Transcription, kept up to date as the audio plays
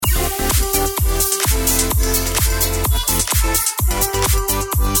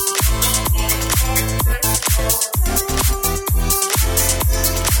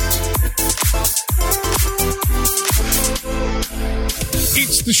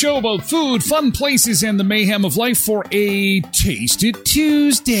show about food, fun places, and the mayhem of life for a Taste It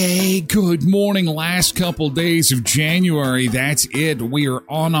Tuesday. Good morning. Last couple days of January. That's it. We are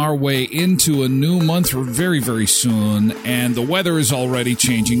on our way into a new month very, very soon, and the weather is already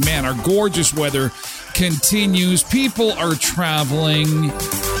changing. Man, our gorgeous weather continues. People are traveling.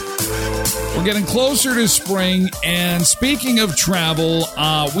 We're getting closer to spring, and speaking of travel,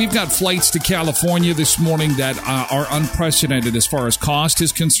 we've got flights to California this morning that are unprecedented as far as cost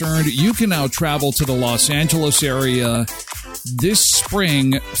is concerned. You can now travel to the Los Angeles area this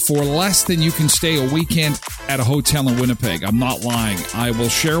spring for less than you can stay a weekend at a hotel in Winnipeg. I'm not lying. I will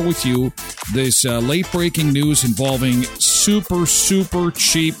share with you this late-breaking news involving super, super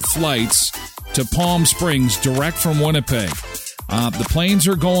cheap flights to Palm Springs direct from Winnipeg. The planes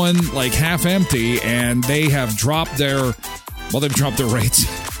are going like half empty, and they have dropped their rates.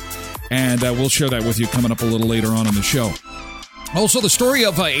 And we'll share that with you coming up a little later on in the show. Also, the story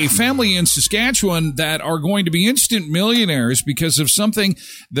of a family in Saskatchewan that are going to be instant millionaires because of something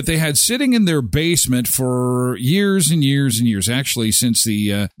that they had sitting in their basement for years and years and years, actually since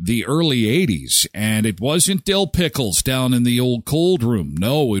the early 80s. And it wasn't dill pickles down in the old cold room.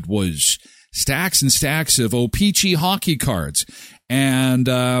 No, it was stacks and stacks of O-Pee-Chee hockey cards. And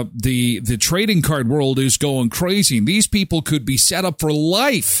the trading card world is going crazy. These people could be set up for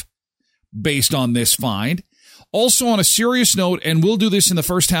life based on this find. Also, on a serious note, and we'll do this in the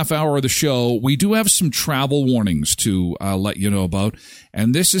first half hour of the show, we do have some travel warnings to let you know about.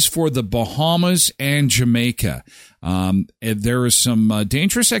 And this is for the Bahamas and Jamaica. There is some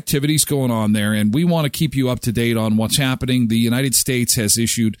dangerous activities going on there, and we want to keep you up to date on what's happening. The United States has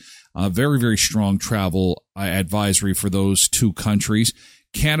issued a very, very strong travel advisory for those two countries.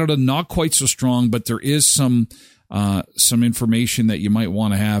 Canada, not quite so strong, but there is some information that you might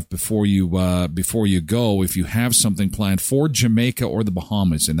want to have before you go if you have something planned for Jamaica or the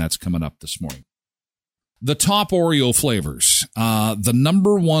Bahamas, and that's coming up this morning. The top Oreo flavors. The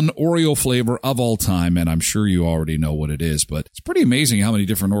number one Oreo flavor of all time, and I'm sure you already know what it is, but it's pretty amazing how many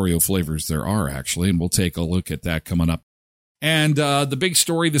different Oreo flavors there are, actually, and we'll take a look at that coming up. And the big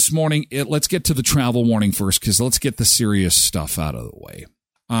story this morning, let's get to the travel warning first, because let's get the serious stuff out of the way.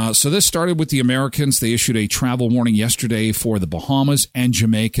 So this started with the Americans. They issued a travel warning yesterday for the Bahamas and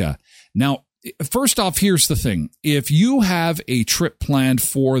Jamaica. Now, first off, here's the thing. If you have a trip planned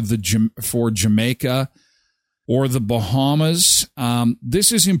for Jamaica or the Bahamas,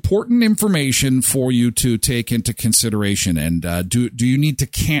 this is important information for you to take into consideration. And do you need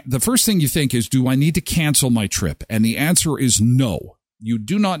to the first thing you think is, do I need to cancel my trip? And the answer is no. You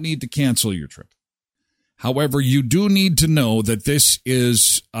do not need to cancel your trip. However, you do need to know that this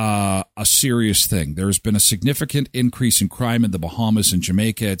is a serious thing. There's been a significant increase in crime in the Bahamas and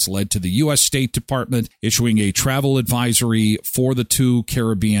Jamaica. It's led to the U.S. State Department issuing a travel advisory for the two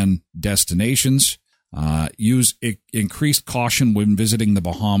Caribbean destinations. Use increased caution when visiting the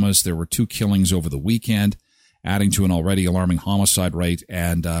Bahamas. There were 2 killings over the weekend, adding to an already alarming homicide rate.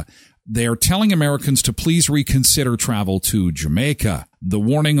 And they are telling Americans to please reconsider travel to Jamaica. The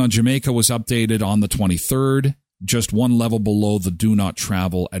warning on Jamaica was updated on the 23rd, just one level below the do not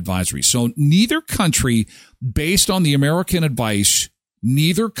travel advisory. So neither country, based on the American advice,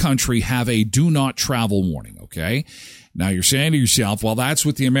 neither country have a do not travel warning, okay? Now you're saying to yourself, well, that's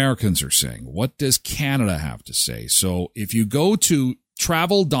what the Americans are saying. What does Canada have to say? So if you go to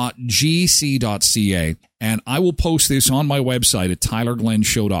travel.gc.ca, and I will post this on my website at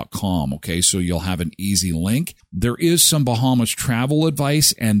tylerglenshow.com, okay, so you'll have an easy link. There is some Bahamas travel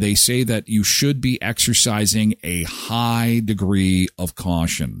advice, and they say that you should be exercising a high degree of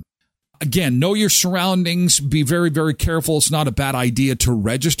caution. Again, know your surroundings. Be very, very careful. It's not a bad idea to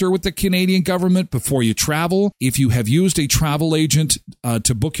register with the Canadian government before you travel. If you have used a travel agent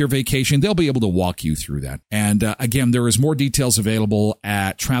to book your vacation, they'll be able to walk you through that. And again, there is more details available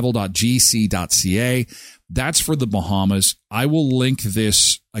at travel.gc.ca. That's for the Bahamas. I will link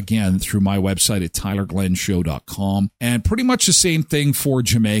this again through my website at tylerglenshow.com. And pretty much the same thing for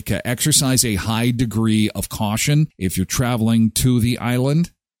Jamaica. Exercise a high degree of caution if you're traveling to the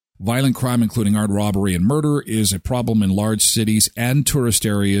island. Violent crime, including armed robbery and murder, is a problem in large cities and tourist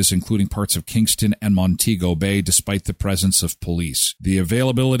areas, including parts of Kingston and Montego Bay, despite the presence of police. The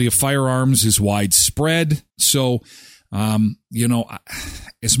availability of firearms is widespread. So,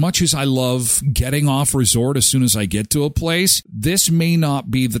 as much as I love getting off resort as soon as I get to a place, this may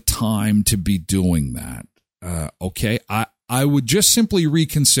not be the time to be doing that. Okay? I would just simply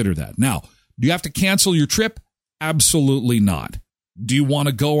reconsider that. Now, do you have to cancel your trip? Absolutely not. Do you want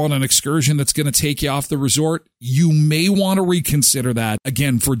to go on an excursion that's going to take you off the resort? You may want to reconsider that,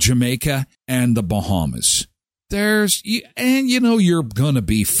 again, for Jamaica and the Bahamas. you're going to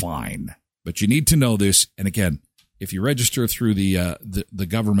be fine. But you need to know this. And again, if you register through the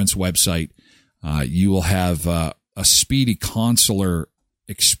government's website, you will have a speedy consular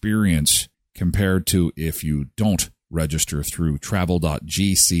experience compared to if you don't register through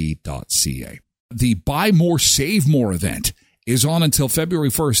travel.gc.ca. The Buy More, Save More event is on until February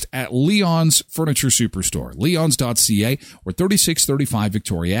 1st at Leon's Furniture Superstore, leons.ca, or 3635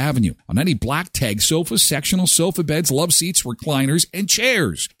 Victoria Avenue, on any black tag sofas, sectional sofa beds, love seats, recliners, and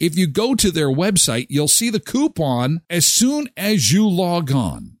chairs. If you go to their website, you'll see the coupon as soon as you log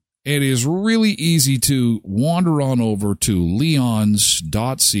on. It is really easy to wander on over to leons.ca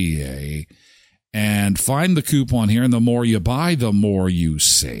and find the coupon here, and the more you buy, the more you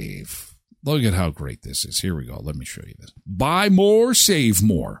save. Look at how great this is. Here we go. Let me show you this. Buy more, save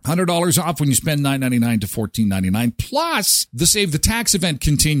more. $100 off when you spend $9.99 to $14.99. Plus, the Save the Tax event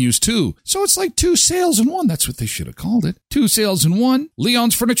continues too. So it's like 2 sales in one. That's what they should have called it. 2 sales in one.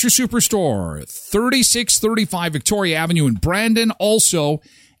 Leon's Furniture Superstore, 3635 Victoria Avenue in Brandon. Also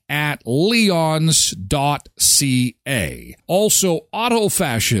at leons.ca. Also, Auto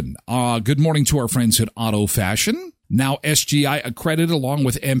Fashion. Good morning to our friends at Auto Fashion. Now SGI accredited along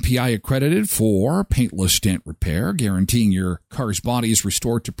with MPI accredited for paintless dent repair, guaranteeing your car's body is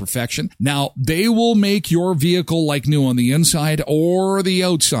restored to perfection. Now, they will make your vehicle like new on the inside or the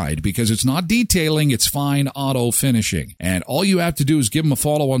outside because it's not detailing, it's fine auto finishing. And all you have to do is give them a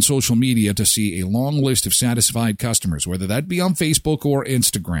follow on social media to see a long list of satisfied customers, whether that be on Facebook or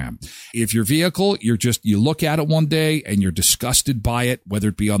Instagram. If your vehicle, you look at it one day and you're disgusted by it, whether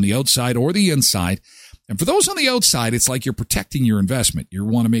it be on the outside or the inside. And for those on the outside, it's like you're protecting your investment. You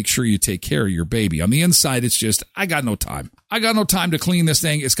want to make sure you take care of your baby. On the inside, it's just, I got no time. I got no time to clean this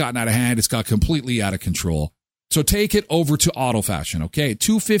thing. It's gotten out of hand. It's got completely out of control. So take it over to Auto Fashion, okay?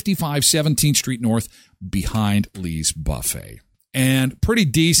 255 17th Street North behind Lee's Buffet. And pretty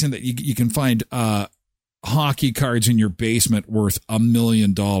decent that you can find hockey cards in your basement worth $1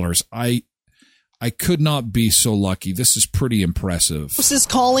 million. I could not be so lucky. This is pretty impressive. This is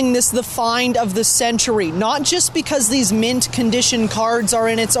calling this the find of the century, not just because these mint condition cards are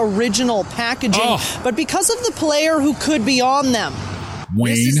in its original packaging, but because of the player who could be on them.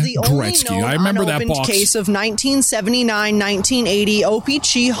 Wayne this is the Gretzky. Only I remember that box. Case of 1979-1980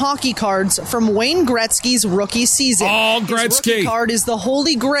 OPC hockey cards from Wayne Gretzky's rookie season. Oh, Gretzky! His rookie card is the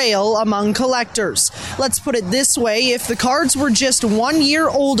holy grail among collectors. Let's put it this way: if the cards were just 1 year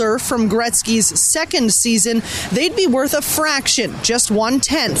older from Gretzky's second season, they'd be worth a fraction, just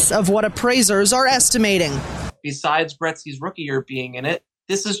 1/10 of what appraisers are estimating. Besides Gretzky's rookie year being in it,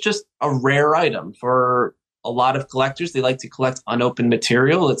 this is just a rare item for a lot of collectors. They like to collect unopened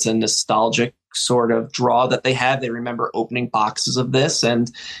material. It's a nostalgic sort of draw that they have. They remember opening boxes of this,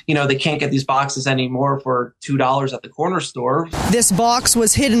 and they can't get these boxes anymore for $2 at the corner store. This box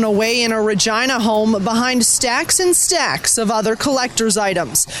was hidden away in a Regina home behind stacks and stacks of other collector's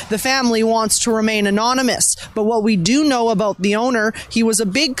items. The family wants to remain anonymous, but what we do know about the owner, he was a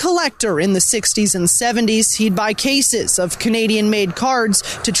big collector in the 60s and 70s. He'd buy cases of Canadian-made cards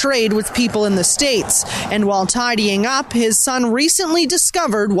to trade with people in the States, and while tidying up, his son recently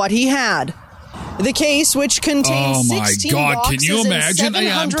discovered what he had. The case, which contains 16 boxes can you imagine?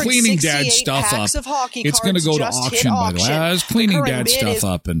 I'm cleaning Dad's stuff up. It's going to go to auction, by the way. I was cleaning Dad's stuff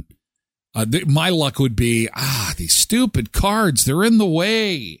up, and my luck would be, these stupid cards, they're in the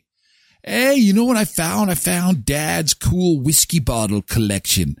way. Hey, you know what I found? I found Dad's cool whiskey bottle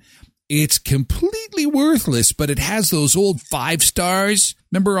collection. It's completely worthless, but it has those old 5 stars.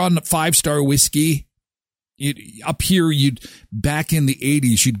 Remember on the 5-star whiskey? Up here, back in the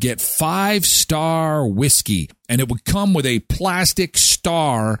 80s, you'd get 5-star whiskey, and it would come with a plastic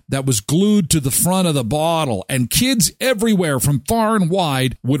star that was glued to the front of the bottle, and kids everywhere from far and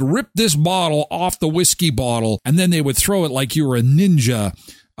wide would rip this bottle off the whiskey bottle, and then they would throw it like you were a ninja,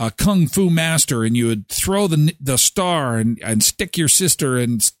 a kung fu master, and you would throw the star and stick your sister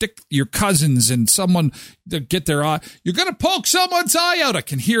and stick your cousins and someone to get their eye. You're going to poke someone's eye out. I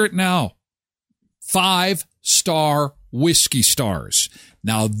can hear it now. 5-star whiskey stars.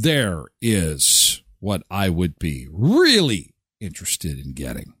 Now there is what I would be really interested in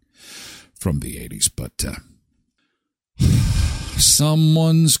getting from the 80s, but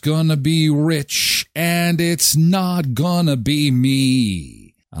someone's gonna be rich, and it's not gonna be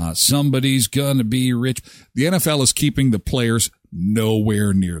me. Somebody's gonna be rich. The NFL is keeping the players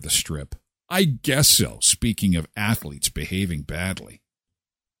nowhere near the strip. I guess so, speaking of athletes behaving badly.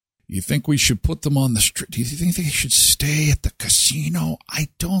 You think we should put them on the street? Do you think they should stay at the casino? I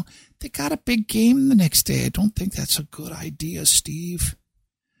don't. They got a big game the next day. I don't think that's a good idea, Steve.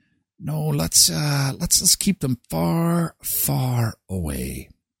 No, let's keep them far, far away.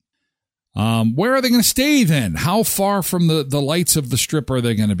 Where are they going to stay then? How far from the lights of the Strip are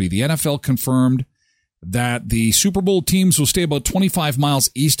they going to be? The NFL confirmed that the Super Bowl teams will stay about 25 miles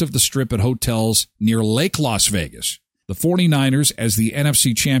east of the Strip at hotels near Lake Las Vegas. The 49ers, as the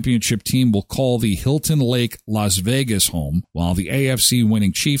NFC Championship team, will call the Hilton Lake Las Vegas home, while the AFC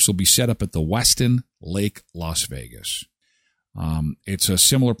winning Chiefs will be set up at the Westin Lake Las Vegas. It's a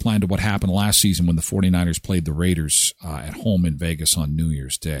similar plan to what happened last season when the 49ers played the Raiders at home in Vegas on New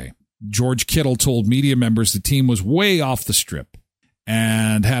Year's Day. George Kittle told media members the team was way off the Strip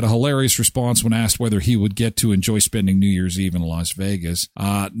and had a hilarious response when asked whether he would get to enjoy spending New Year's Eve in Las Vegas.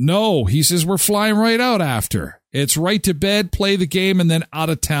 No, he says we're flying right out after. It's right to bed, play the game, and then out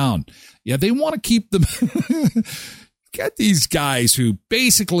of town. Yeah, they want to keep them. Get these guys who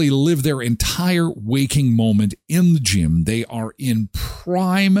basically live their entire waking moment in the gym. They are in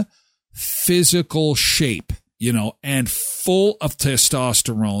prime physical shape, and full of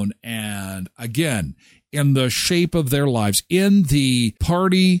testosterone. And again, in the shape of their lives, in the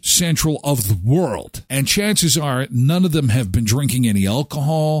party central of the world. And chances are none of them have been drinking any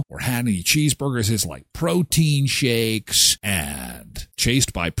alcohol or had any cheeseburgers. It's like protein shakes and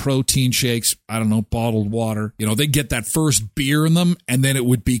chased by protein shakes. I don't know, bottled water. They get that first beer in them and then it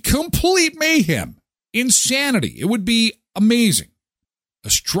would be complete mayhem. Insanity. It would be amazing.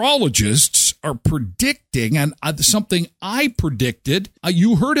 Astrologists are predicting, and something I predicted,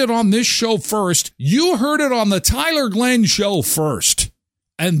 you heard it on this show first, you heard it on the Tyler Glenn show first,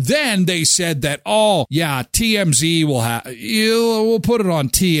 and then they said that, TMZ we'll put it on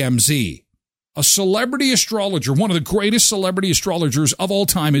TMZ. A celebrity astrologer, one of the greatest celebrity astrologers of all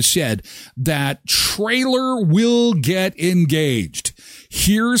time, has said that Trailer will get engaged.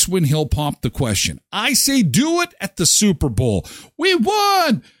 Here's when he'll pop the question. I say do it at the Super Bowl. We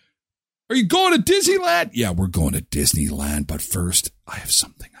won! Are you going to Disneyland? Yeah, we're going to Disneyland, but first, I have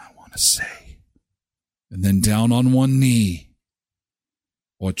something I want to say. And then down on one knee.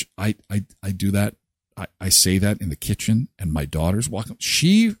 Watch, I do that. I say that in the kitchen, and my daughter's walking.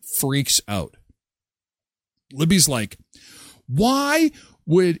 She freaks out. Libby's like, why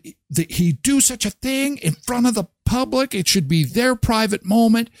would he do such a thing in front of the public? It should be their private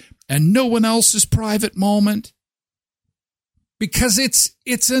moment and no one else's private moment. Because it's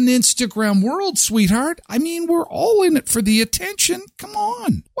an Instagram world, sweetheart. I mean, we're all in it for the attention. Come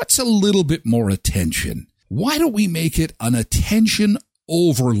on. What's a little bit more attention? Why don't we make it an attention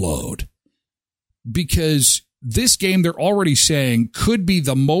overload? Because this game, they're already saying, could be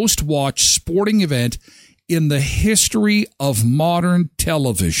the most watched sporting event in the history of modern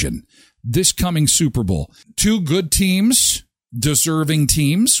television. This coming Super Bowl. Two good teams, deserving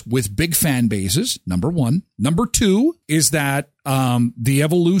teams with big fan bases, number one. Number two is that the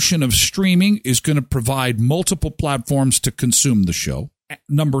evolution of streaming is going to provide multiple platforms to consume the show.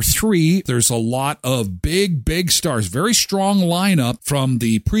 Number three, there's a lot of big stars, very strong lineup from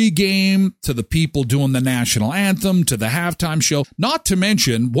the pregame to the people doing the national anthem to the halftime show. Not to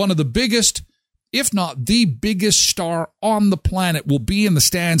mention one of the biggest, if not the biggest star on the planet will be in the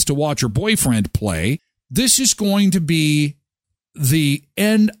stands to watch her boyfriend play. This is going to be the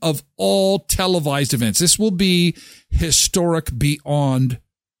end of all televised events. This will be historic beyond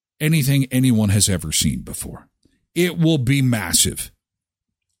anything anyone has ever seen before. It will be massive.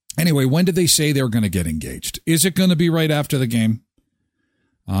 Anyway, when did they say they were going to get engaged? Is it going to be right after the game?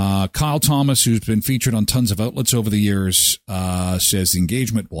 Kyle Thomas, who's been featured on tons of outlets over the years, says the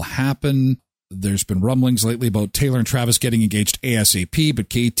engagement will happen. There's been rumblings lately about Taylor and Travis getting engaged ASAP, but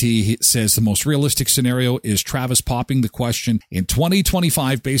KT says the most realistic scenario is Travis popping the question in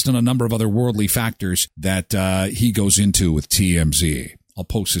 2025 based on a number of other worldly factors that he goes into with TMZ. I'll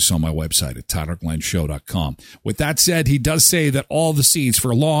post this on my website at TylerGlennShow.com. With that said, he does say that all the seeds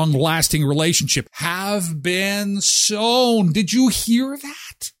for a long-lasting relationship have been sown. Did you hear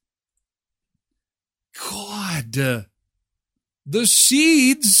that? God, the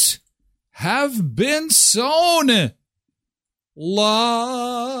seeds have been sown.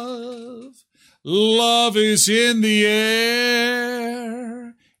 Love is in the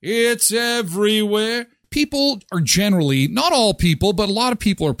air. It's everywhere. People are generally, not all people, but a lot of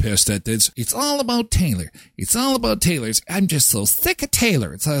people are pissed at this. It's all about Taylor. It's all about Taylor. I'm just so sick of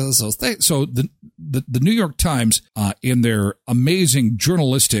Taylor. It's so thick. So the New York Times, in their amazing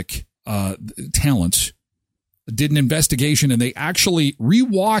journalistic talents, did an investigation, and they actually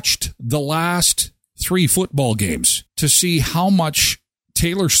rewatched the last 3 football games to see how much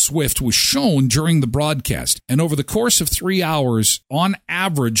Taylor Swift was shown during the broadcast. And over the course of 3 hours, on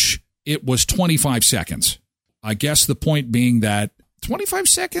average, it was 25 seconds. I guess the point being that 25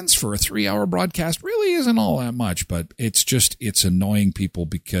 seconds for a 3-hour broadcast really isn't all that much, but it's annoying people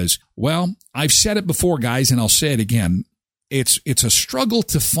because, well, I've said it before, guys, and I'll say it again. It's a struggle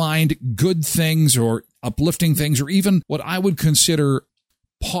to find good things or uplifting things or even what I would consider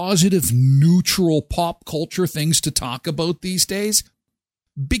positive, neutral pop culture things to talk about these days.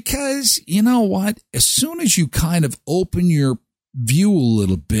 Because, you know what? As soon as you kind of open your view a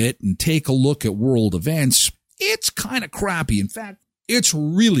little bit and take a look at world events, it's kind of crappy. In fact, it's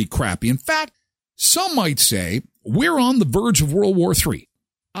really crappy. In fact, some might say we're on the verge of World War III.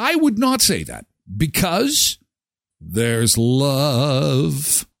 I would not say that because there's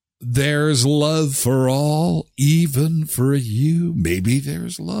love. There's love for all, even for you. Maybe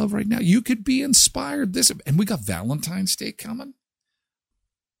there's love right now. You could be inspired. And we got Valentine's Day coming.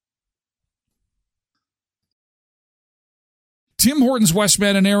 Tim Hortons West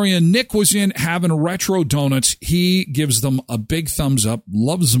Bannon area. Nick was in having retro donuts. He gives them a big thumbs up,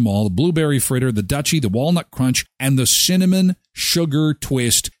 loves them all. The blueberry fritter, the Dutchie, the walnut crunch, and the cinnamon sugar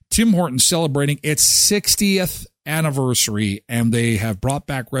twist. Tim Hortons celebrating its 60th anniversary, and they have brought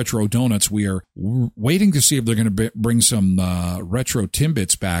back retro donuts. We are waiting to see if they're going to bring some retro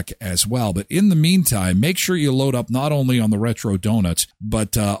Timbits back as well. But in the meantime, make sure you load up not only on the retro donuts,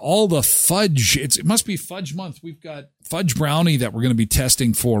 but all the fudge. It must be fudge month. We've got fudge brownie that we're going to be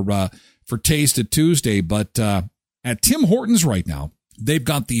testing for Taste It Tuesday. But at Tim Hortons right now, they've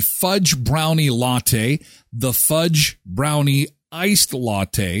got the fudge brownie latte, the fudge brownie iced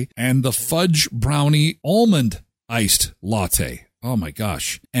latte, and the fudge brownie almond iced latte. Oh my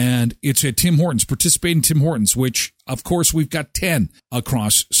gosh. And it's at Tim Hortons, participating Tim Hortons, which of course we've got 10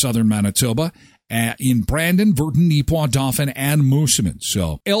 across southern Manitoba, in Brandon, Virden, Neepawa, Dauphin, and Moosomin.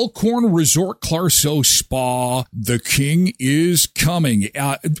 So Elkhorn Resort Clarso Spa, the king is coming.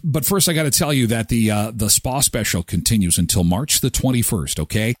 But first I got to tell you that the spa special continues until March the 21st,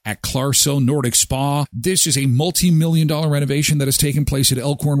 okay? At Clarso Nordic Spa. This is a multi-million-dollar renovation that has taken place at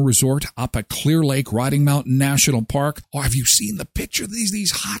Elkhorn Resort up at Clear Lake, Riding Mountain National Park. Oh, have you seen the picture of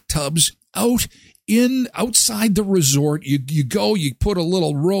these hot tubs outside the resort? You go, you put a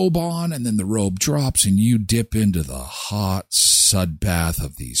little robe on, and then the robe drops, and you dip into the hot sud bath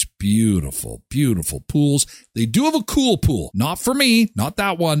of these beautiful, beautiful pools. They do have a cool pool. Not for me, not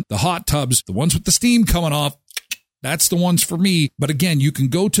that one. The hot tubs, the ones with the steam coming off, that's the ones for me. But again, you can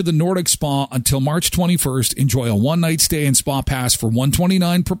go to the Nordic Spa until March 21st. Enjoy a one-night stay and spa pass for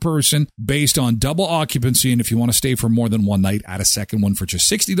 $129 per person based on double occupancy. And if you want to stay for more than one night, add a second one for just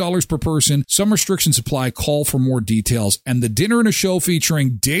 $60 per person. Some restrictions apply. Call for more details. And the dinner and a show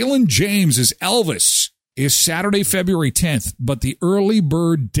featuring Dalen James as Elvis is Saturday, February 10th, but the early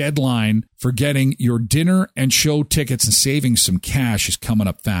bird deadline for getting your dinner and show tickets and saving some cash is coming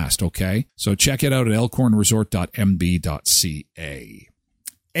up fast, okay? So check it out at elkhornresort.mb.ca.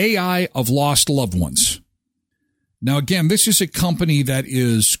 AI of lost loved ones. Now, again, this is a company that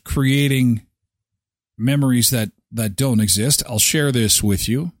is creating memories that don't exist. I'll share this with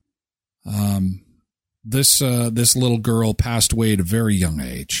you. This little girl passed away at a very young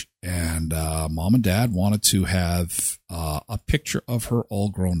age. And mom and dad wanted to have a picture of her all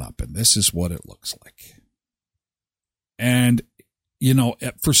grown up. And this is what it looks like. And, you know,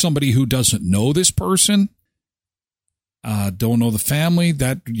 for somebody who doesn't know this person, don't know the family,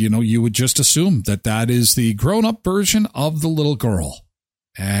 that, you know, you would just assume that is the grown up version of the little girl.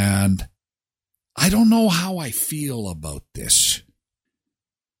 And I don't know how I feel about this.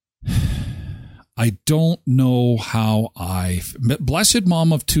 I don't know how Blessed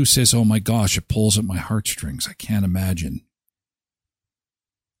Mom of Two says, oh my gosh, it pulls at my heartstrings. I can't imagine.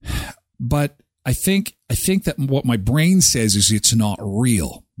 But I think that what my brain says is it's not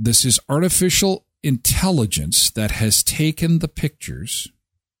real. This is artificial intelligence that has taken the pictures.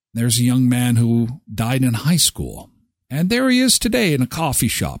 There's a young man who died in high school. And there he is today in a coffee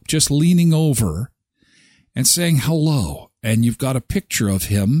shop, just leaning over and saying hello. And you've got a picture of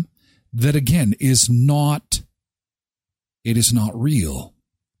him that, again, it is not real.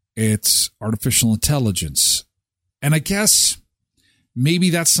 It's artificial intelligence. And I guess maybe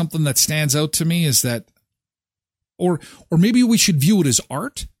that's something that stands out to me is that, or maybe we should view it as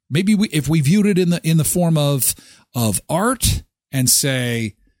art. Maybe if we viewed it in the form of art and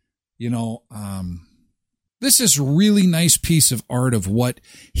say, you know, this is a really nice piece of art of what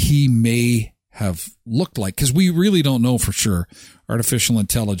he may have looked like, because we really don't know for sure. Artificial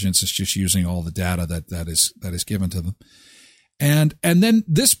intelligence is just using all the data that is given to them. And then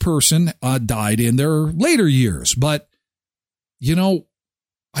this person died in their later years. But, you know,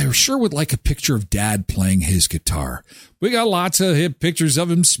 I sure would like a picture of Dad playing his guitar. We got lots of pictures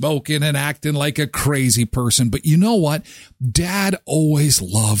of him smoking and acting like a crazy person. But you know what? Dad always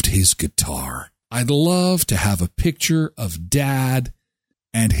loved his guitar. I'd love to have a picture of Dad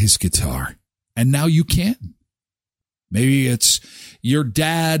and his guitar. And now you can. Maybe it's your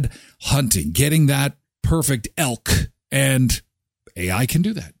dad hunting, getting that perfect elk, and AI can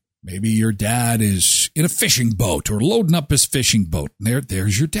do that. Maybe your dad is in a fishing boat or loading up his fishing boat.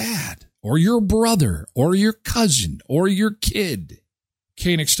 There's your dad or your brother or your cousin or your kid.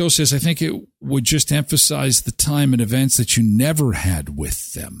 Koenig Stowe says, I think it would just emphasize the time and events that you never had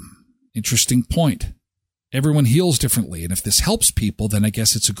with them. Interesting point. Everyone heals differently, and if this helps people, then I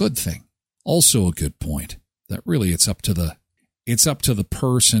guess it's a good thing. Also a good point. That really it's up to the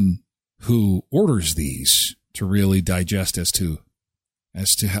person who orders these to really digest as to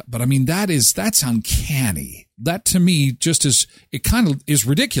how, but I mean that's uncanny. That to me just it kind of is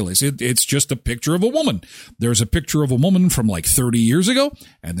ridiculous. It's just a picture of a woman. There's a picture of a woman from like 30 years ago,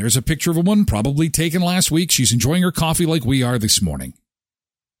 and there's a picture of a woman probably taken last week. She's enjoying her coffee like we are this morning.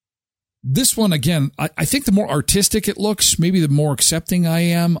 This one, again, I think the more artistic it looks, maybe the more accepting I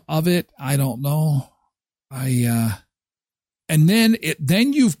am of it. I don't know. And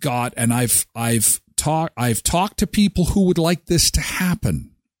then you've got, and I've talked to people who would like this to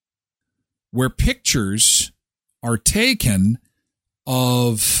happen, where pictures are taken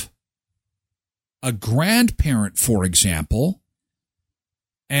of a grandparent, for example,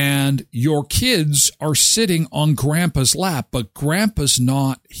 and your kids are sitting on grandpa's lap, but grandpa's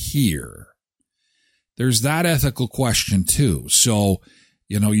not here. There's that ethical question too. So,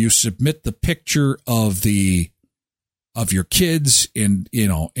 you submit the picture of your kids in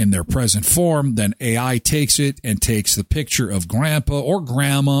their present form, then AI takes it and takes the picture of grandpa or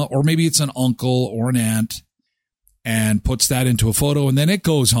grandma, or maybe it's an uncle or an aunt, and puts that into a photo, and then it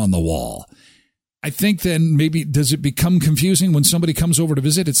goes on the wall. I think then maybe does it become confusing when somebody comes over to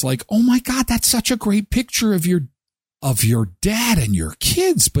visit? It's like, oh my God, that's such a great picture of your dad and your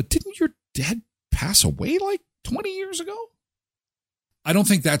kids, but didn't your dad pass away like 20 years ago? I don't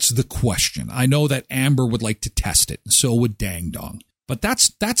think that's the question. I know that Amber would like to test it, and so would Dang Dong. But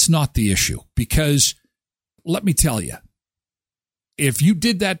that's not the issue, because let me tell you, if you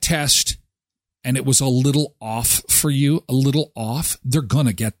did that test and it was a little off for you, they're going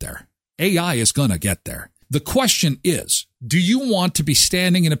to get there. AI is going to get there. The question is, do you want to be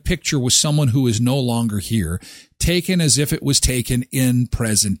standing in a picture with someone who is no longer here, taken as if it was taken in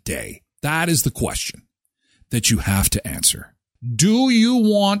present day? That is the question that you have to answer. Do you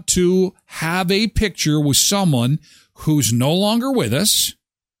want to have a picture with someone who's no longer with us?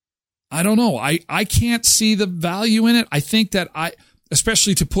 I don't know. I can't see the value in it. I think that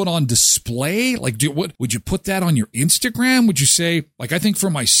especially to put on display, like would you put that on your Instagram? Would you say, like, I think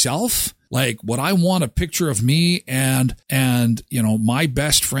for myself, like, would I want a picture of me and my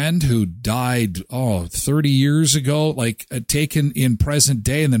best friend who died 30 years ago, like taken in present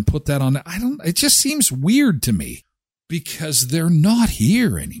day, and then put that on? It just seems weird to me, because they're not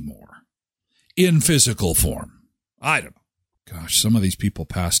here anymore in physical form. I don't know. Gosh, some of these people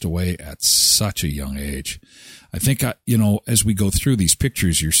passed away at such a young age. I think, as we go through these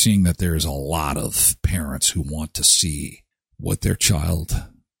pictures, you're seeing that there's a lot of parents who want to see what their child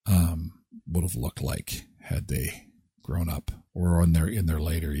would have looked like had they grown up or in their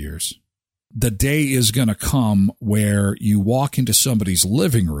later years. The day is going to come where you walk into somebody's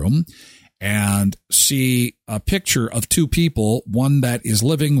living room and see a picture of two people, one that is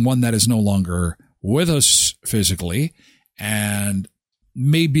living, one that is no longer with us physically, and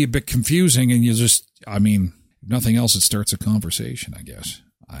may be a bit confusing, and if nothing else, it starts a conversation, I guess.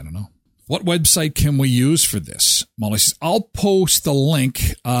 I don't know. What website can we use for this? Molly says, I'll post the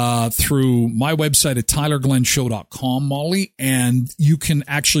link through my website at tylerglenshow.com, Molly, and you can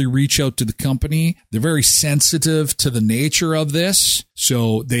actually reach out to the company. They're very sensitive to the nature of this,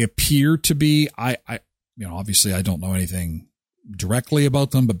 so they appear to be, obviously I don't know anything directly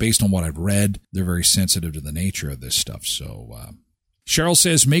about them, but based on what I've read, they're very sensitive to the nature of this stuff. So Cheryl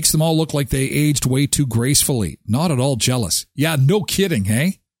says, makes them all look like they aged way too gracefully. Not at all jealous. Yeah, no kidding,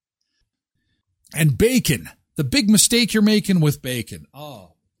 hey? And bacon, the big mistake you're making with bacon.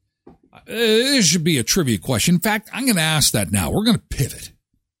 Oh, this should be a trivia question. In fact, I'm going to ask that now. We're going to pivot.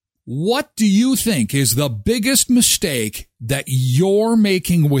 What do you think is the biggest mistake that you're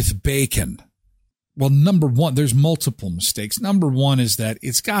making with bacon? Well, number one, there's multiple mistakes. Number one is that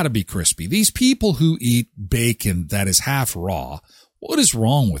it's got to be crispy. These people who eat bacon that is half raw, what is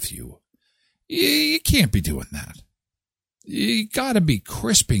wrong with you? You can't be doing that. You got to be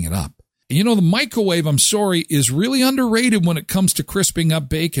crisping it up. And you know, the microwave, I'm sorry, is really underrated when it comes to crisping up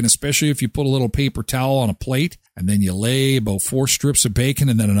bacon, especially if you put a little paper towel on a plate and then you lay about 4 strips of bacon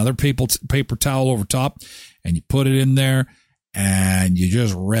and then another paper towel over top and you put it in there and you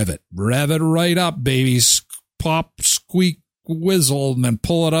just rev it right up, baby. Pop, squeak, whizzle, and then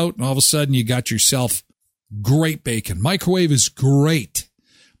pull it out and all of a sudden you got yourself great bacon. Microwave is great.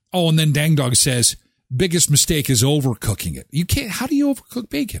 Oh, and then Dang Dog says, biggest mistake is overcooking it. You can't, how do you overcook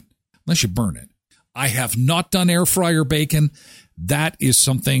bacon? Unless you burn it. I have not done air fryer bacon. That is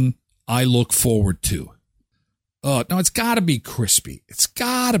something I look forward to. No, it's got to be crispy. It's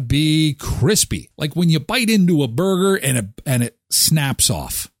got to be crispy. Like when you bite into a burger and it snaps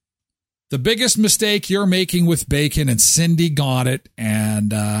off. The biggest mistake you're making with bacon, and Cindy got it, and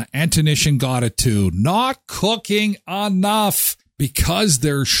Antonishan got it too, not cooking enough because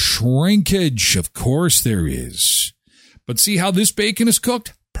there's shrinkage. Of course there is. But see how this bacon is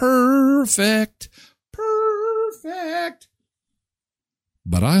cooked? Perfect.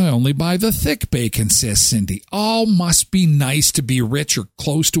 But I only buy the thick bacon, says Cindy. Oh, must be nice to be rich or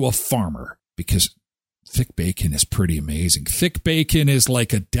close to a farmer, because thick bacon is pretty amazing. Thick bacon is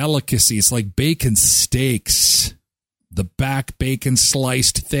like a delicacy. It's like bacon steaks. The back bacon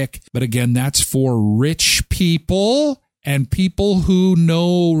sliced thick. But again, that's for rich people and people who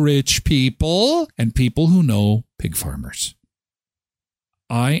know rich people and people who know pig farmers.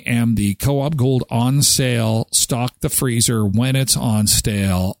 I am the Co-op Gold on sale. Stock the freezer when it's on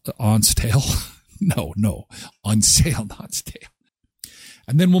stale. On stale? No. On sale, not stale.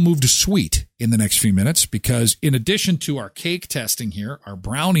 And then we'll move to sweet in the next few minutes because in addition to our cake testing here, our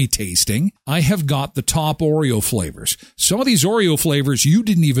brownie tasting, I have got the top Oreo flavors. Some of these Oreo flavors you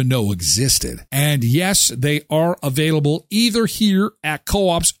didn't even know existed. And yes, they are available either here at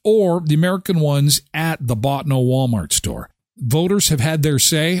Co-ops or the American ones at the Botno Walmart store. Voters have had their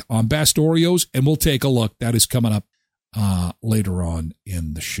say on best Oreos, and we'll take a look. That is coming up later on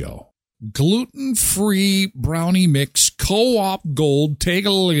in the show. Gluten-free brownie mix, Co-op Gold. Take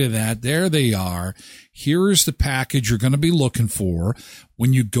a look at that. There they are. Here's the package you're going to be looking for.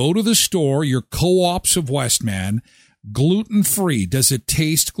 When you go to the store, your Co-ops of Westman, gluten-free. Does it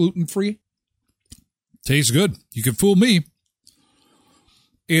taste gluten-free? Tastes good. You can fool me.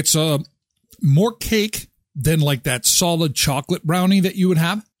 It's more cake than like that solid chocolate brownie that you would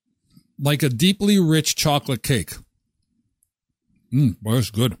have. Like a deeply rich chocolate cake. Boy,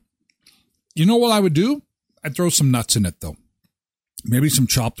 that's good. You know what I would do? I'd throw some nuts in it, though. Maybe some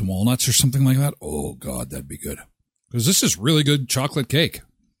chopped walnuts or something like that. Oh, God, that'd be good. Because this is really good chocolate cake.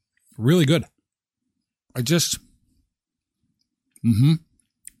 Really good. I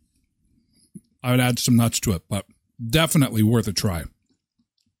would add some nuts to it, but definitely worth a try.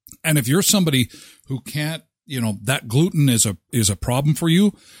 And if you're somebody who can't, that gluten is a problem for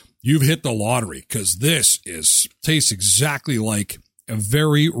you, you've hit the lottery because this tastes exactly like a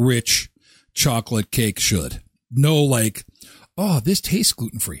very rich chocolate cake should. No, like, oh, this tastes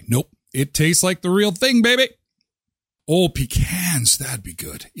gluten-free. Nope. It tastes like the real thing, baby. Oh, pecans. That'd be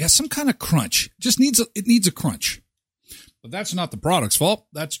good. Yeah, some kind of crunch. It needs a crunch. But that's not the product's fault.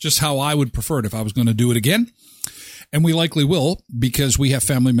 That's just how I would prefer it if I was going to do it again. And we likely will because we have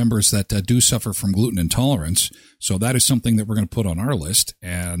family members that do suffer from gluten intolerance. So that is something that we're going to put on our list.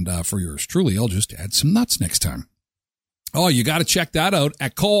 And for yours truly, I'll just add some nuts next time. Oh, you got to check that out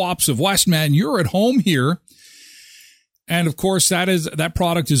at Co-ops of Westman. You're at home here. And of course, that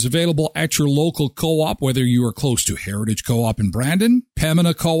product is available at your local co-op, whether you are close to Heritage Co-op in Brandon,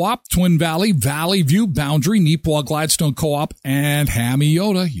 Pembina Co-op, Twin Valley, Valley View, Boundary, Neepawa Gladstone Co-op, and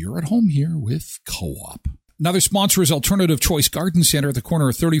Hamiota. You're at home here with Co-op. Another sponsor is Alternative Choice Garden Center at the corner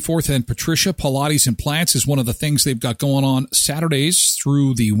of 34th and Patricia. Pilates and Plants is one of the things they've got going on Saturdays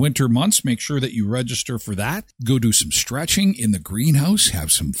through the winter months. Make sure that you register for that. Go do some stretching in the greenhouse.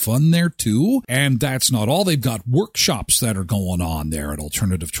 Have some fun there too. And that's not all. They've got workshops that are going on there at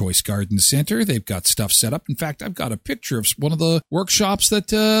Alternative Choice Garden Center. They've got stuff set up. In fact, I've got a picture of one of the workshops that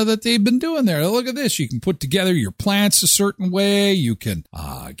they've been doing there. Look at this. You can put together your plants a certain way. You can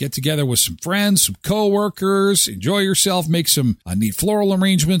get together with some friends, some coworkers. Enjoy yourself, make some neat floral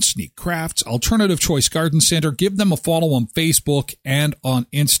arrangements, neat crafts. Alternative Choice Garden Center. Give them a follow on Facebook and on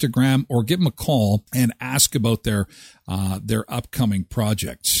Instagram, or give them a call and ask about their upcoming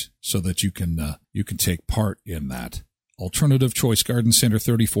projects so that you can take part in that. Alternative Choice Garden Center,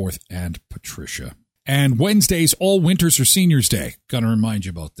 34th and Patricia. And Wednesdays, all winters are Seniors Day. Got to remind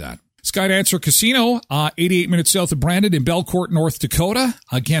you about that. Skydancer Casino, 88 minutes south of Brandon in Belcourt, North Dakota.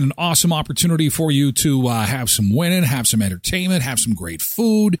 Again, an awesome opportunity for you to have some winning, have some entertainment, have some great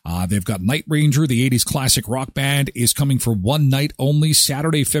food. They've got Night Ranger, the 80s classic rock band, is coming for one night only.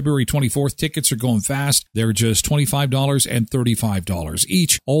 Saturday, February 24th. Tickets are going fast. They're just $25 and $35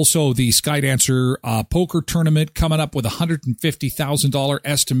 each. Also, the Skydancer poker tournament coming up with a $150,000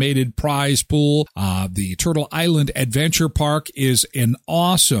 estimated prize pool. The Turtle Island Adventure Park is an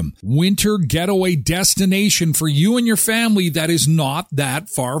awesome winter getaway destination for you and your family that is not that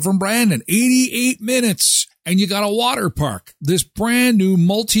far from Brandon. 88 minutes. And you got a water park. This brand new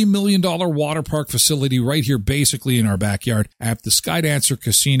multi-million-dollar water park facility right here basically in our backyard at the Skydancer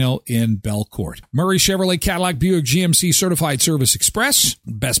Casino in Belcourt. Murray Chevrolet Cadillac Buick GMC Certified Service Express.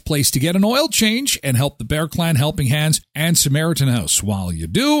 Best place to get an oil change and help the Bear Clan, Helping Hands, and Samaritan House while you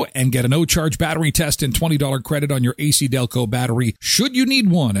do. And get a no-charge battery test and $20 credit on your AC Delco battery should you need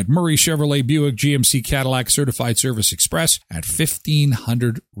one at Murray Chevrolet Buick GMC Cadillac Certified Service Express at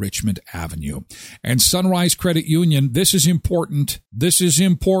 1500 Richmond Avenue. And Sunrise Credit Union, this is important. This is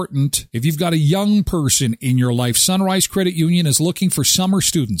important. If you've got a young person in your life, Sunrise Credit Union is looking for summer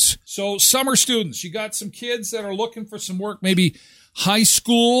students. So summer students, you got some kids that are looking for some work, maybe high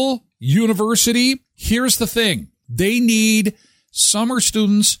school, university. Here's the thing. They need summer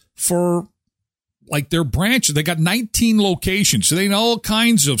students for like their branches. They got 19 locations, so they need all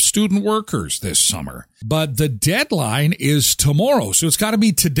kinds of student workers this summer. But the deadline is tomorrow, so it's got to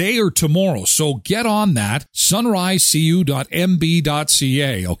be today or tomorrow. So get on that,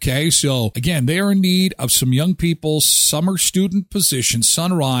 sunrisecu.mb.ca, okay? So again, they are in need of some young people, summer student positions,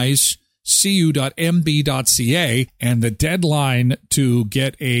 sunrisecu.mb.ca, and the deadline to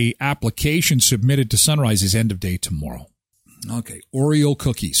get a application submitted to Sunrise is end of day tomorrow. Okay, Oreo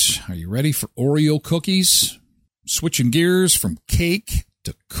cookies. Are you ready for Oreo cookies? Switching gears from cake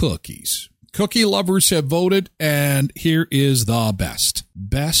to cookies. Cookie lovers have voted, and here is the best.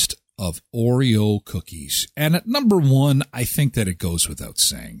 Best of Oreo cookies. And at number one, I think that it goes without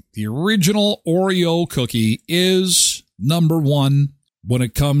saying. The original Oreo cookie is number one when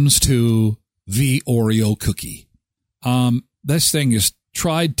it comes to the Oreo cookie. This thing is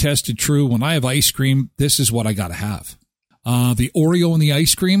tried, tested, true. When I have ice cream, this is what I got to have. The Oreo and the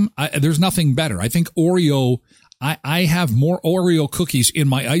ice cream, there's nothing better. I think Oreo, I have more Oreo cookies in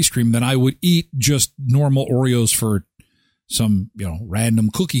my ice cream than I would eat just normal Oreos for some, random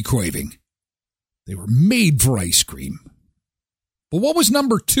cookie craving. They were made for ice cream. But what was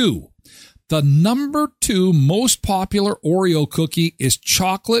number two? The number two most popular Oreo cookie is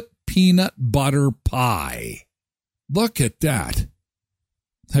chocolate peanut butter pie. Look at that.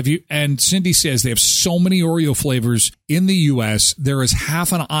 And Cindy says they have so many Oreo flavors in the U.S., there is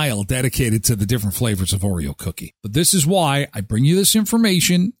half an aisle dedicated to the different flavors of Oreo cookie. But this is why I bring you this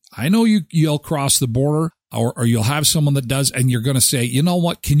information. I know you'll cross the border or you'll have someone that does, and you're going to say, you know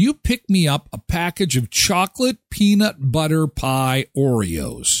what, can you pick me up a package of chocolate peanut butter pie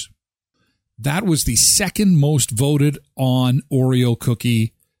Oreos? That was the second most voted on Oreo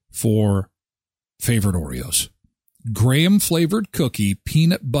cookie for favorite Oreos. Graham-flavored cookie,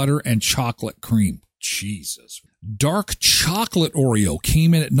 peanut butter, and chocolate cream. Jesus. Dark chocolate Oreo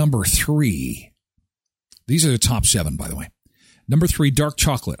came in at number 3. These are the top 7, by the way. Number 3, dark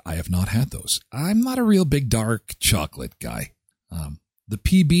chocolate. I have not had those. I'm not a real big dark chocolate guy. The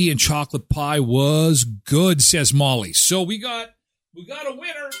PB and chocolate pie was good, says Molly. So we got a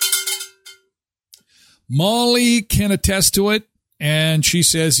winner. Molly can attest to it, and she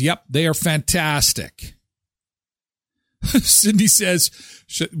says, yep, they are fantastic. Cindy says,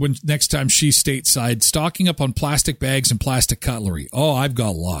 when next time she's stateside, stocking up on plastic bags and plastic cutlery. Oh, I've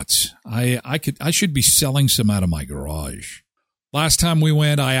got lots. I should be selling some out of my garage. Last time we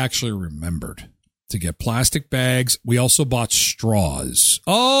went, I actually remembered to get plastic bags. We also bought straws.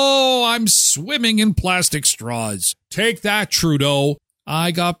 Oh, I'm swimming in plastic straws. Take that, Trudeau.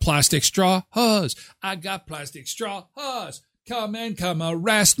 I got plastic straws. I got plastic straws. Come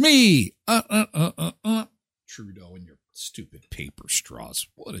arrest me. Trudeau and your stupid paper straws.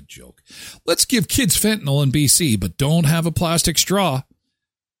 What a joke. Let's give kids fentanyl in BC, but don't have a plastic straw.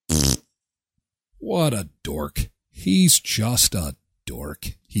 What a dork. He's just a dork.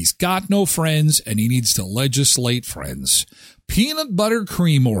 He's got no friends, and he needs to legislate friends. Peanut butter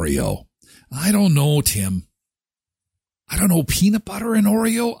cream Oreo. I don't know, Tim. I don't know. Peanut butter and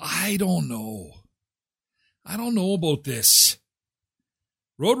Oreo? I don't know. I don't know about this.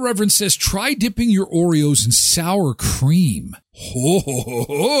 Road Reverend says, try dipping your Oreos in sour cream. Ho, ho, ho,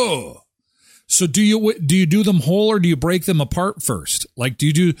 ho. So do you do them whole or do you break them apart first? Like, do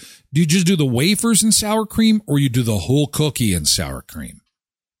you just do the wafers in sour cream or you do the whole cookie in sour cream?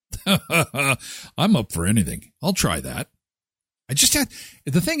 I'm up for anything. I'll try that.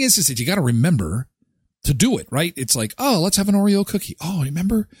 The thing is that you got to remember to do it, right? It's like, oh, let's have an Oreo cookie. Oh,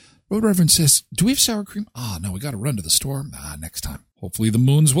 remember? Road Reverend says, do we have sour cream? Oh, no, we got to run to the store. Next time. Hopefully the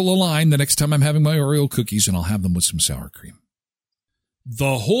moons will align the next time I'm having my Oreo cookies, and I'll have them with some sour cream.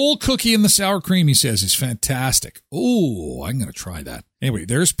 The whole cookie and the sour cream, he says, is fantastic. Oh, I'm going to try that. Anyway,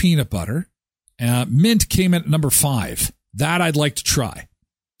 there's peanut butter. Mint came in at number 5. That I'd like to try.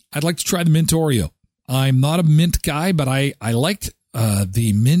 I'd like to try the mint Oreo. I'm not a mint guy, but I liked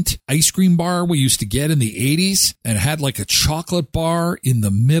the mint ice cream bar we used to get in the 80s, and it had like a chocolate bar in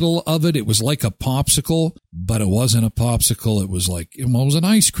the middle of it. It was like a popsicle, but it wasn't a popsicle. It was an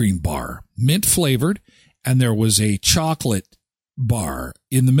ice cream bar, mint flavored, and there was a chocolate bar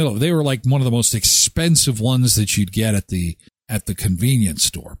in the middle. They were like one of the most expensive ones that you'd get at the convenience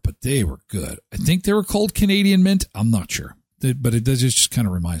store, but they were good. I think they were called Canadian Mint. I'm not sure, but it does just kind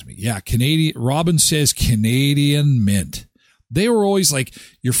of reminds me. Yeah, Robin says Canadian Mint. They were always like,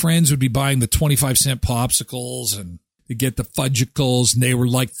 your friends would be buying the 25-cent popsicles and you get the fudgicles, and they were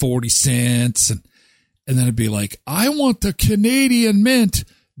like 40 cents. And then it'd be like, I want the Canadian Mint.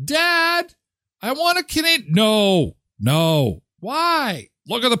 Dad, I want a Canadian. No. Why?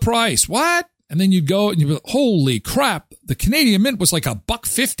 Look at the price. What? And then you'd go and you'd be like, holy crap, the Canadian Mint was like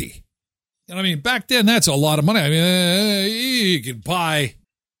 $1.50. You know what I mean? Back then, that's a lot of money. I mean, you could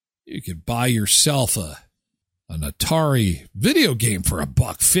buy yourself an Atari video game for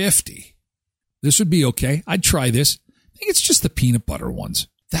 $1.50. This would be okay. I'd try this. I think it's just the peanut butter ones.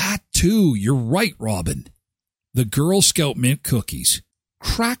 That too. You're right, Robin. The Girl Scout mint cookies.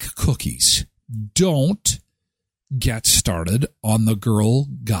 Crack cookies. Don't get started on the Girl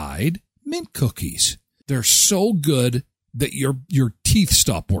Guide mint cookies. They're so good that your teeth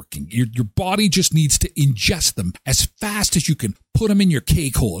stop working. Your body just needs to ingest them as fast as you can. Put them in your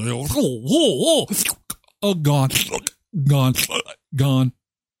cake hole. Oh, gone.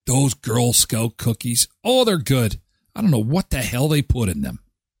 Those Girl Scout cookies. Oh, they're good. I don't know what the hell they put in them.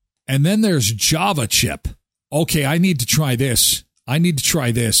 And then there's Java chip. Okay, I need to try this.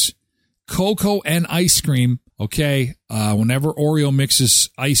 Cocoa and ice cream. Okay, whenever Oreo mixes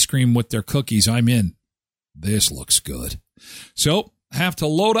ice cream with their cookies, I'm in. This looks good. So, have to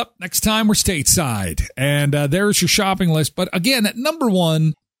load up next time we're stateside. And there's your shopping list. But again, at number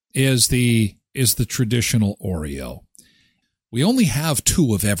 1 is the traditional Oreo. We only have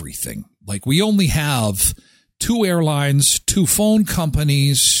 2 of everything. Like, we only have 2 airlines, 2 phone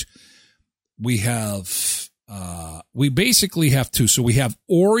companies. We basically have 2. So we have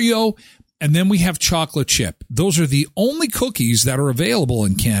Oreo, and then we have chocolate chip. Those are the only cookies that are available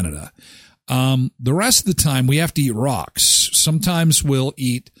in Canada. The rest of the time, we have to eat rocks. Sometimes we'll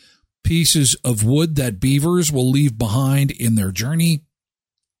eat pieces of wood that beavers will leave behind in their journey.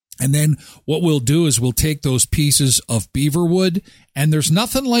 And then what we'll do is we'll take those pieces of beaver wood, and there's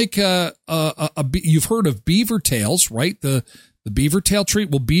nothing like you've heard of beaver tails, right? The beaver tail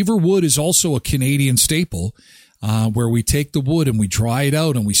treat. Well, beaver wood is also a Canadian staple, where we take the wood and we dry it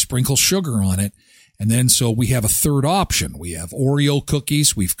out and we sprinkle sugar on it. And then so we have a third option. We have Oreo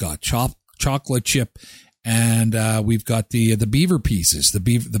cookies. We've got chocolate chip, and we've got the beaver pieces, the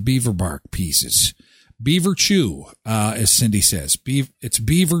beaver bark pieces. Beaver chew, as Cindy says. It's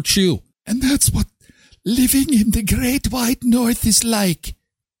beaver chew. And that's what living in the great white north is like.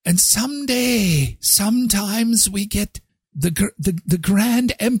 And sometimes we get the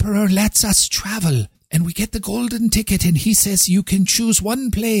grand emperor lets us travel, and we get the golden ticket, and he says you can choose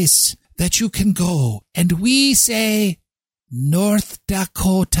one place that you can go. And we say North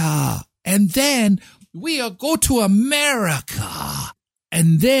Dakota. And then we go to America.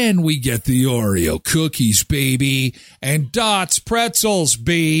 And then we get the Oreo cookies, baby, and Dots pretzels,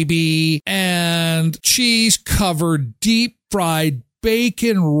 baby, and cheese-covered, deep-fried,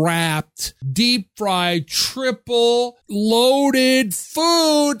 bacon-wrapped, deep-fried, triple-loaded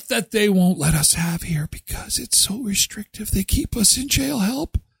food that they won't let us have here because it's so restrictive. They keep us in jail.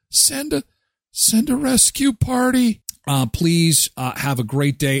 Help. Send a rescue party. Please have a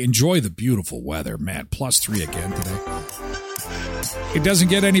great day. Enjoy the beautiful weather, man. +3 again today. It doesn't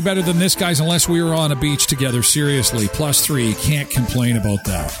get any better than this, guys, unless we were on a beach together. Seriously, +3. Can't complain about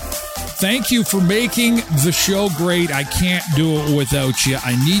that. Thank you for making the show great. I can't do it without you.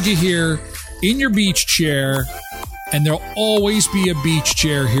 I need you here in your beach chair, and there'll always be a beach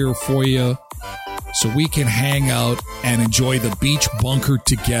chair here for you so we can hang out and enjoy the beach bunker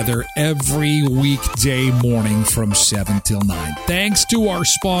together every weekday morning from 7 till 9. Thanks to our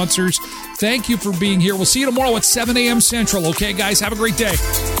sponsors. Thank you for being here. We'll see you tomorrow at 7 a.m. Central. Okay, guys? Have a great day.